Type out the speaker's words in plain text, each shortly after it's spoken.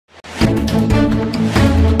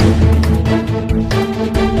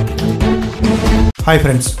Hi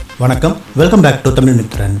friends, வணக்கம். Welcome back to Tamil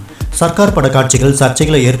Mithran. Sarkar பட காட்சிகள்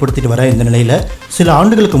சர்ச்சைகளை ஏற்படுத்திட்டு வர இந்த நிலையில் சில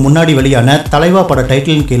ஆண்டுகளுக்கு முன்னாடி வெளியான தலைவா பட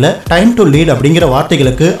டைட்டிலின் கீழே டைம் டு லீட் அப்படிங்கிற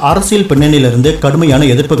வார்த்தைகளுக்கு அரசியல் பின்னணியிலிருந்து கடுமையான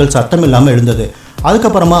எதிர்ப்புகள் சத்தம் இல்லாமல் எழுந்தது.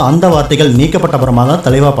 அதுக்கப்புறமா அந்த வார்த்தைகள் நீக்கப்பட்ட அப்புறமா தான்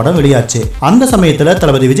தலைவா படம் வெளியாச்சு. அந்த சமயத்தில்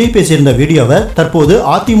தளபதி விஜய் பேசியிருந்த வீடியோவை தற்போது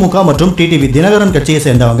அதிமுக மற்றும் டிடிவி தினகரன் கட்சியை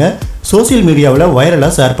சேர்ந்தவங்க சோசியல் மீடியாவில்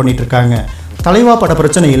வைரலாக ஷேர் பண்ணிட்டு இருக்காங்க. தலைவா பட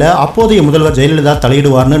பிரச்சனையில் அப்போதைய முதல்வர் ஜெயலலிதா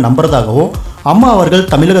தலையிடுவார்னு நம்புறதாகவும், அம்மா அவர்கள்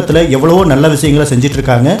தமிழகத்தில் எவ்வளவோ நல்ல விஷயங்களை செஞ்சிட்டு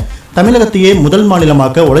இருக்காங்க, தமிழகத்தையே முதல்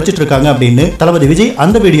மாநிலமாக்க உழைச்சிட்டு இருக்காங்க அப்படின்னு தளபதி விஜய்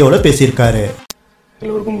அந்த வீடியோவில் பேசியிருக்காரு.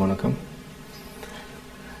 எல்லோருக்கும் வணக்கம்.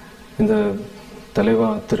 இந்த தலைவா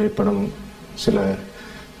திரைப்படம் சில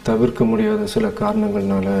தவிர்க்க முடியாத சில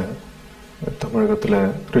காரணங்கள்னால தமிழகத்தில்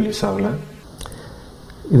ரிலீஸ் ஆகலை.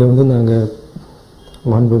 இதை நாங்கள்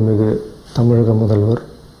மாண்புமிகு தமிழக முதல்வர்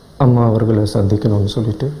அம்மா அவர்களை சந்திக்கணும்னு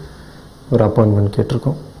சொல்லிட்டு ஒரு அப்பாயின்மெண்ட்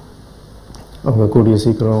கேட்டிருக்கோம். அவங்க கூடிய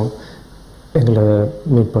சீக்கிரம் எங்களை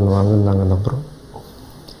மீட் பண்ணுவாங்கன்னு நாங்கள் நம்புகிறோம்.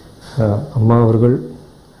 அம்மா அவர்கள்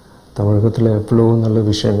தமிழகத்தில் எவ்வளோ நல்ல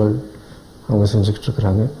விஷயங்கள் அவங்க செஞ்சுக்கிட்டு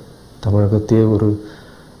இருக்கிறாங்க. தமிழகத்தையே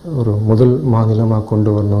ஒரு முதல் மாநிலமாக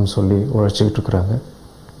கொண்டு வரணும்னு சொல்லி உழைச்சிக்கிட்டு இருக்கிறாங்க.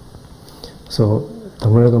 ஸோ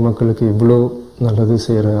தமிழக மக்களுக்கு இவ்வளோ நல்லது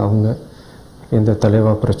செய்கிற அவங்க இந்த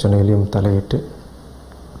தலைவா பிரச்சனையிலையும் தலையிட்டு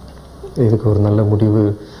இதுக்கு ஒரு நல்ல முடிவு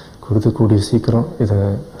கொடுத்து கூடிய சீக்கிரம் இதை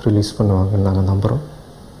ரிலீஸ் பண்ணுவாங்கன்னு நாங்கள் நம்புகிறோம்.